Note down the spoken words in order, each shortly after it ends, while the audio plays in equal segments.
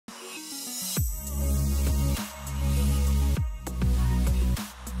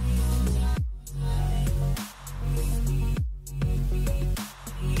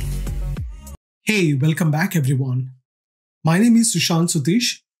Hey, welcome back everyone. My name is Sushant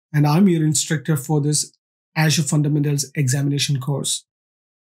Sutish and I'm your instructor for this Azure Fundamentals examination course.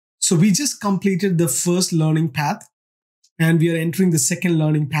 So we just completed the first learning path and we are entering the second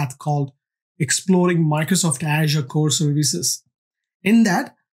learning path called Exploring Microsoft Azure Core Services. In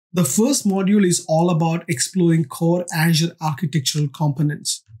that, the first module is all about exploring core Azure architectural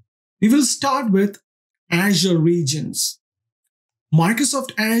components. We will start with Azure regions.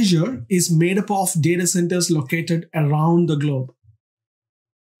 Microsoft Azure is made up of data centers located around the globe.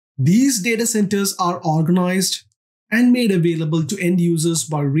 These data centers are organized and made available to end users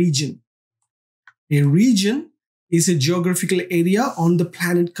by region. A region is a geographical area on the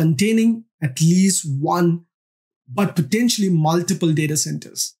planet containing at least one, but potentially multiple data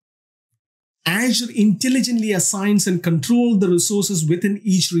centers. Azure intelligently assigns and controls the resources within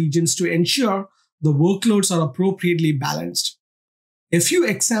each region to ensure the workloads are appropriately balanced. A few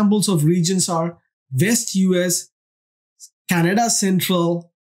examples of regions are West US, Canada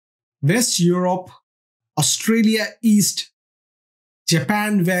Central, West Europe, Australia East,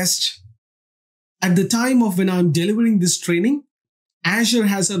 Japan West. At the time of when I'm delivering this training, Azure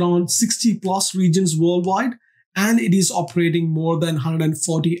has around 60 plus regions worldwide and it is operating more than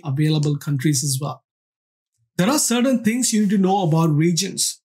 140 available countries as well. There are certain things you need to know about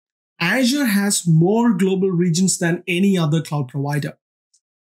regions. Azure has more global regions than any other cloud provider.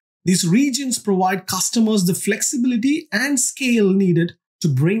 These regions provide customers the flexibility and scale needed to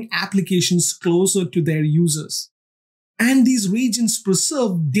bring applications closer to their users. And these regions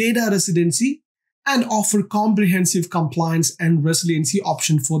preserve data residency and offer comprehensive compliance and resiliency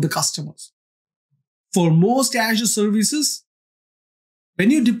option for the customers. For most Azure services,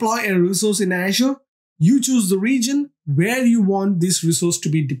 when you deploy a resource in Azure, you choose the region where you want this resource to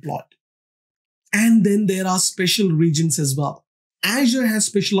be deployed. And then there are special regions as well. Azure has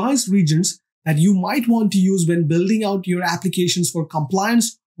specialized regions that you might want to use when building out your applications for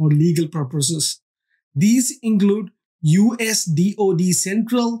compliance or legal purposes. These include US DoD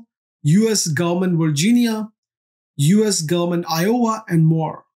Central, US Government Virginia, US Government Iowa, and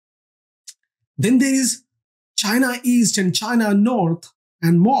more. Then there is China East and China North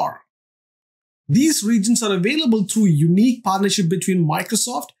and more. These regions are available through unique partnership between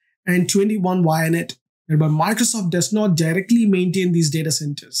Microsoft and 21YNet. But Microsoft does not directly maintain these data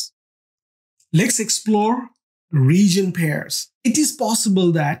centers. Let's explore region pairs. It is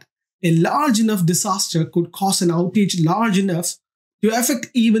possible that a large enough disaster could cause an outage large enough to affect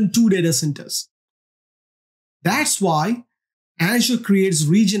even two data centers. That's why Azure creates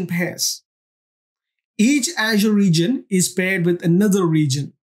region pairs. Each Azure region is paired with another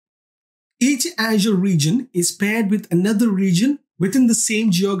region. Each Azure region is paired with another region within the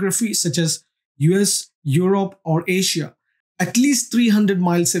same geography, such as US, Europe, or Asia, at least 300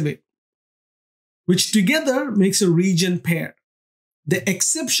 miles away, which together makes a region pair. The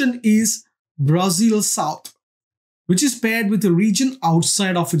exception is Brazil South, which is paired with a region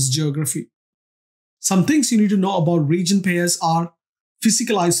outside of its geography. Some things you need to know about region pairs are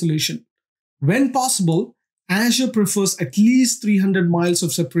physical isolation. When possible, Azure prefers at least 300 miles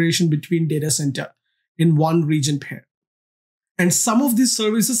of separation between data center in one region pair. And some of these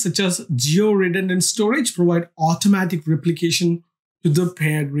services, such as geo-redundant storage, provide automatic replication to the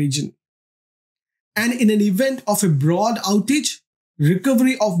paired region. And in an event of a broad outage,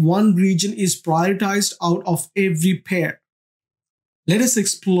 recovery of one region is prioritized out of every pair. Let us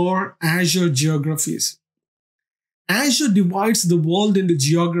explore Azure Geographies. Azure divides the world into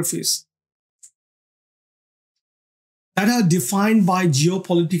geographies that are defined by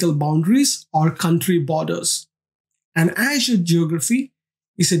geopolitical boundaries or country borders. An Azure geography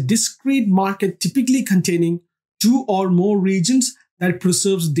is a discrete market typically containing two or more regions that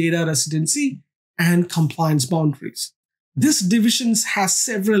preserves data residency and compliance boundaries. This division has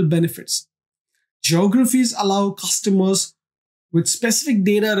several benefits. Geographies allow customers with specific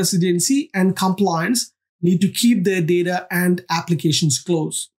data residency and compliance need to keep their data and applications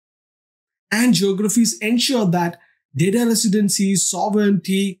close. And geographies ensure that data residency,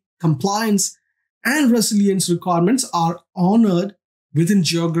 sovereignty, compliance, and resilience requirements are honored within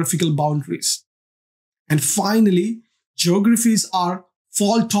geographical boundaries. And finally, geographies are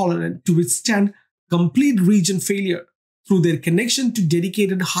fault tolerant to withstand complete region failure through their connection to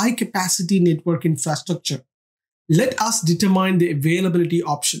dedicated high-capacity network infrastructure. Let us determine the availability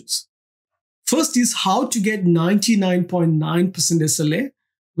options. First is how to get 99.9% SLA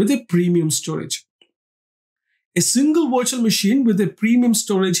with a premium storage. A single virtual machine with a premium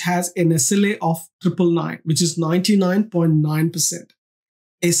storage has an SLA of 999, which is 99.9%.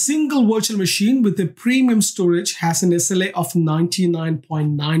 A single virtual machine with a premium storage has an SLA of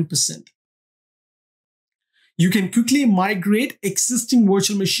 99.9%. You can quickly migrate existing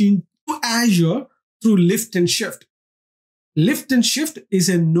virtual machine to Azure through lift and shift. Lift and shift is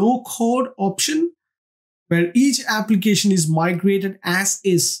a no-code option where each application is migrated as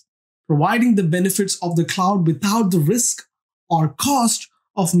is, providing the benefits of the cloud without the risk or cost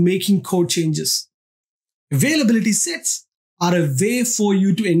of making code changes. Availability sets are a way for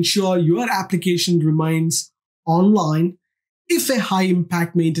you to ensure your application remains online if a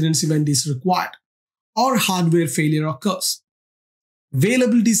high-impact maintenance event is required or hardware failure occurs.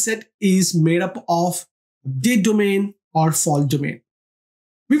 Availability set is made up of update domain or fault domain.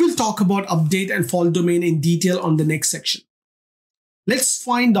 We will talk about update and fault domain in detail on the next section. Let's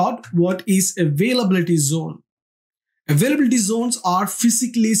find out what is availability zone. Availability zones are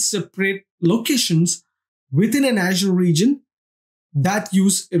physically separate locations within an Azure region that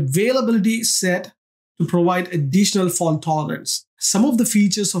use availability set to provide additional fault tolerance. Some of the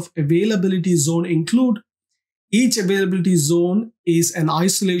features of availability zone include each availability zone is an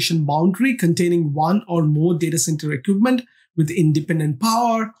isolation boundary containing one or more data center equipment with independent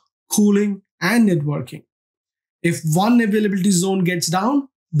power, cooling, and networking. If one availability zone gets down,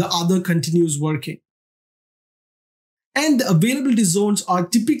 the other continues working. And the availability zones are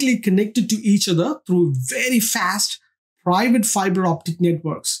typically connected to each other through very fast private fiber optic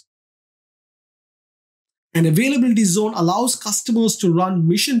networks. An availability zone allows customers to run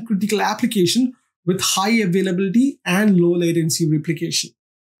mission-critical applications with high availability and low latency replication.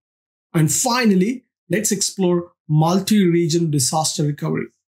 And finally, let's explore multi-region disaster recovery.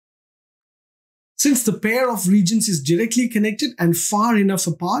 Since the pair of regions is directly connected and far enough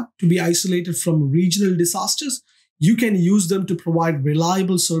apart to be isolated from regional disasters, you can use them to provide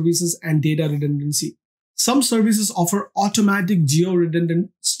reliable services and data redundancy. Some services offer automatic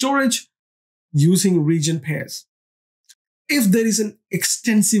geo-redundant storage using region pairs. If there is an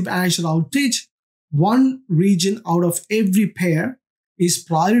extensive Azure outage, one region out of every pair is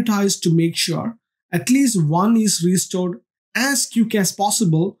prioritized to make sure at least one is restored as quick as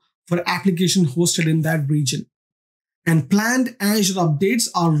possible for application hosted in that region. And planned Azure updates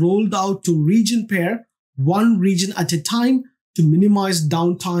are rolled out to region pair one region at a time to minimize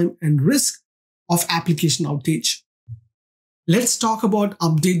downtime and risk of application outage. Let's talk about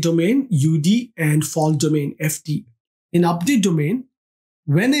update domain UD and fault domain FD. In update domain,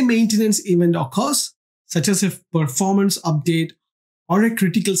 when a maintenance event occurs, such as a performance update or a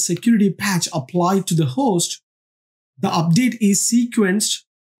critical security patch applied to the host, the update is sequenced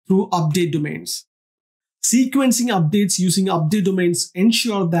through update domains. Sequencing updates using update domains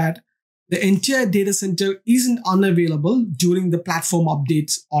ensure that the entire data center isn't unavailable during the platform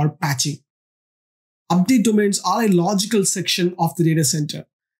updates or patching. Update domains are a logical section of the data center,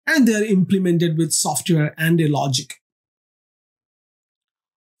 and they are implemented with software and a logic.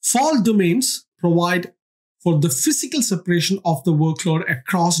 Fault domains provide for the physical separation of the workload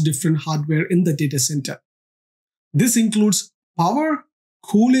across different hardware in the data center. This includes power,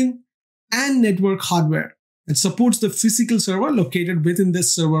 cooling, and network hardware that supports the physical server located within the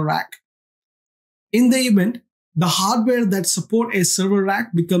server rack. In the event the hardware that support a server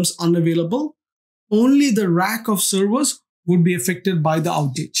rack becomes unavailable, only the rack of servers would be affected by the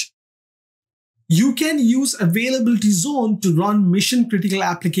outage. You can use availability zone to run mission-critical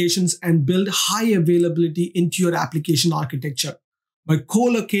applications and build high availability into your application architecture by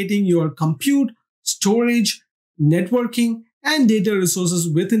co-locating your compute, storage, networking, and data resources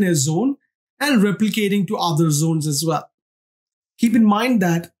within a zone and replicating to other zones as well. Keep in mind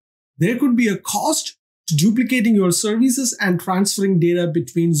that there could be a cost to duplicating your services and transferring data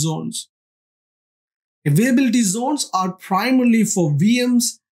between zones. Availability zones are primarily for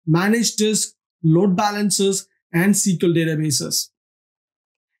VMs, managed disk, load balancers, and SQL databases.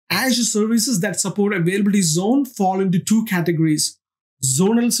 Azure services that support availability zone fall into two categories: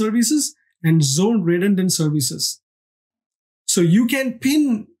 zonal services and zone redundant services. So you can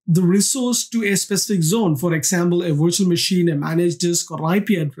pin the resource to a specific zone, for example, a virtual machine, a managed disk, or IP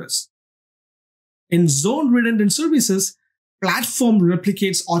address. In zone redundant services, platform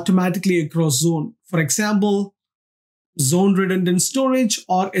replicates automatically across zone, for example, zone redundant storage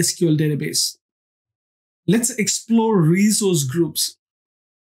or SQL database. Let's explore resource groups.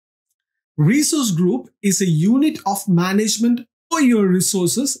 Resource group is a unit of management for your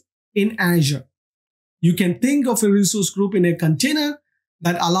resources in Azure. You can think of a resource group in a container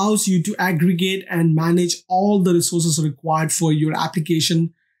that allows you to aggregate and manage all the resources required for your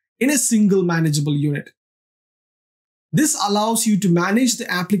application in a single manageable unit. This allows you to manage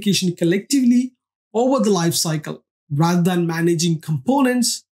the application collectively over the lifecycle rather than managing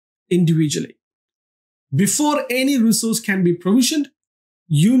components individually. Before any resource can be provisioned,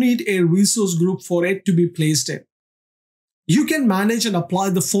 you need a resource group for it to be placed in. You can manage and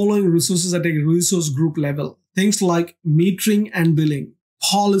apply the following resources at a resource group level. Things like metering and billing,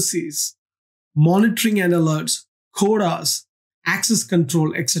 policies, monitoring and alerts, quotas, access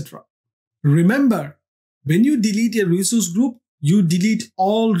control, etc. Remember, when you delete a resource group, you delete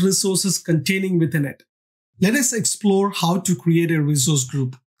all resources containing within it. Let us explore how to create a resource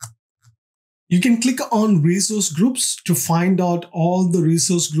group. You can click on resource groups to find out all the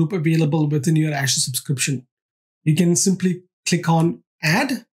resource group available within your Azure subscription. You can simply click on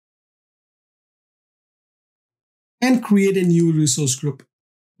add and create a new resource group.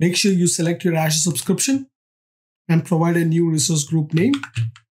 Make sure you select your Azure subscription and provide a new resource group name.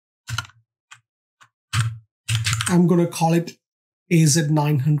 I'm going to call it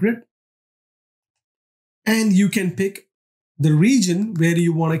AZ-900. And you can pick the region where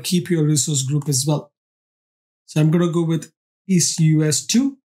you want to keep your resource group as well. So I'm going to go with East US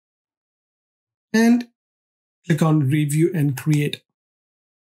 2 and click on review and create.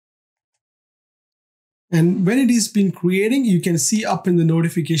 And when it has been creating, you can see up in the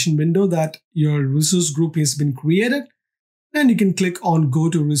notification window that your resource group has been created, and you can click on go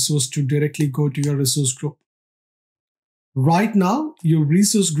to resource to directly go to your resource group. Right now, your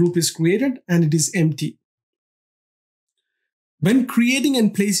resource group is created and it is empty. When creating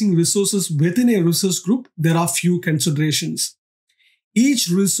and placing resources within a resource group, there are few considerations. Each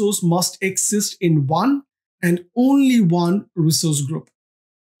resource must exist in one and only one resource group.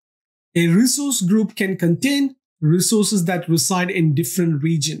 A resource group can contain resources that reside in different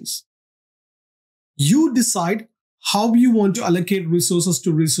regions. You decide how you want to allocate resources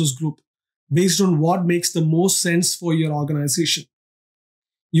to resource group based on what makes the most sense for your organization.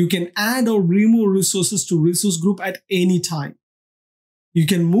 You can add or remove resources to resource group at any time. You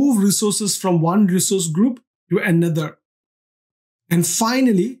can move resources from one resource group to another. And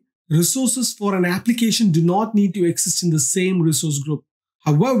finally, resources for an application do not need to exist in the same resource group.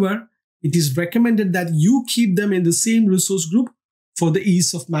 However, it is recommended that you keep them in the same resource group for the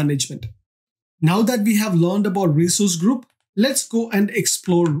ease of management. Now that we have learned about resource group, let's go and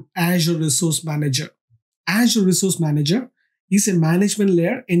explore Azure Resource Manager. Azure Resource Manager is a management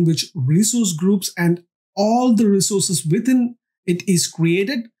layer in which resource groups and all the resources within it is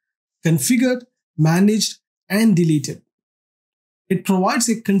created, configured, managed, and deleted. It provides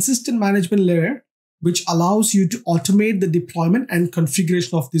a consistent management layer which allows you to automate the deployment and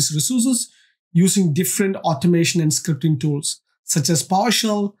configuration of these resources using different automation and scripting tools such as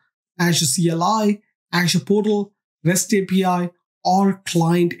PowerShell, Azure CLI, Azure Portal, REST API, or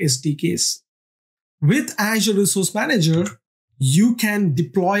Client SDKs. With Azure Resource Manager, you can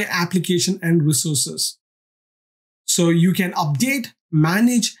deploy application and resources. So you can update,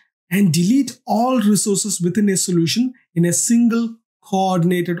 manage, and delete all resources within a solution in a single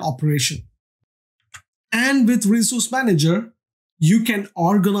coordinated operation. And with Resource Manager, you can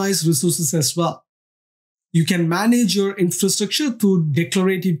organize resources as well. You can manage your infrastructure through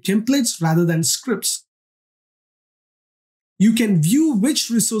declarative templates rather than scripts. You can view which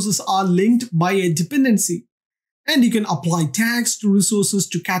resources are linked by a dependency, and you can apply tags to resources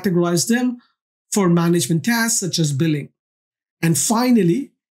to categorize them for management tasks such as billing. And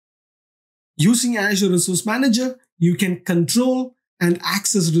finally, using Azure Resource Manager, you can control and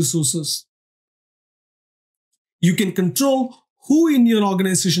access resources. You can control who in your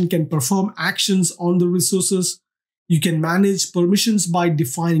organization can perform actions on the resources. You can manage permissions by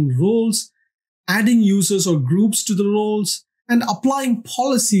defining roles, adding users or groups to the roles, and applying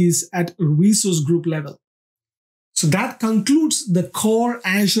policies at a resource group level. So that concludes the core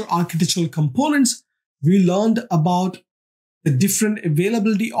Azure architectural components. We learned about the different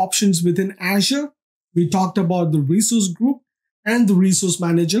availability options within Azure. We talked about the resource group and the resource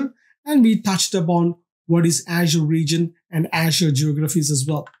manager, and we touched upon what is Azure region and Azure geographies as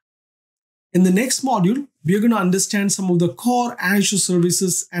well. In the next module, we are going to understand some of the core Azure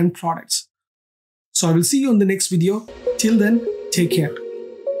services and products. So I will see you on the next video. Till then, take care.